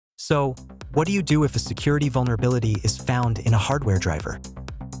So, what do you do if a security vulnerability is found in a hardware driver?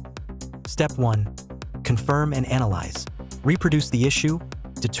 Step 1. Confirm and analyze. Reproduce the issue,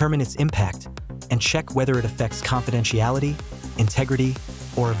 determine its impact, and check whether it affects confidentiality, integrity,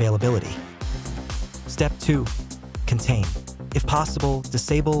 or availability. Step 2. Contain. If possible,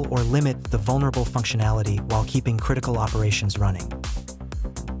 disable or limit the vulnerable functionality while keeping critical operations running.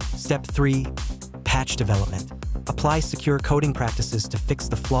 Step 3. Patch development. Apply secure coding practices to fix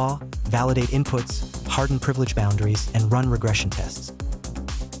the flaw, validate inputs, harden privilege boundaries, and run regression tests.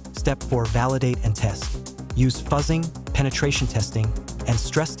 Step 4. Validate and test. Use fuzzing, penetration testing, and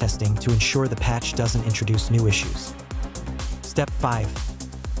stress testing to ensure the patch doesn't introduce new issues. Step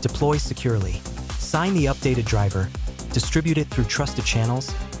 5. Deploy securely. Sign the updated driver, distribute it through trusted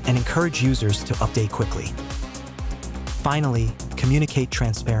channels, and encourage users to update quickly. Finally, communicate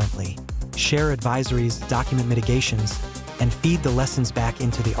transparently. Share advisories, document mitigations, and feed the lessons back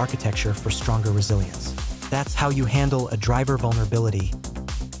into the architecture for stronger resilience. That's how you handle a driver vulnerability: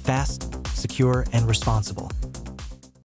 fast, secure, and responsible.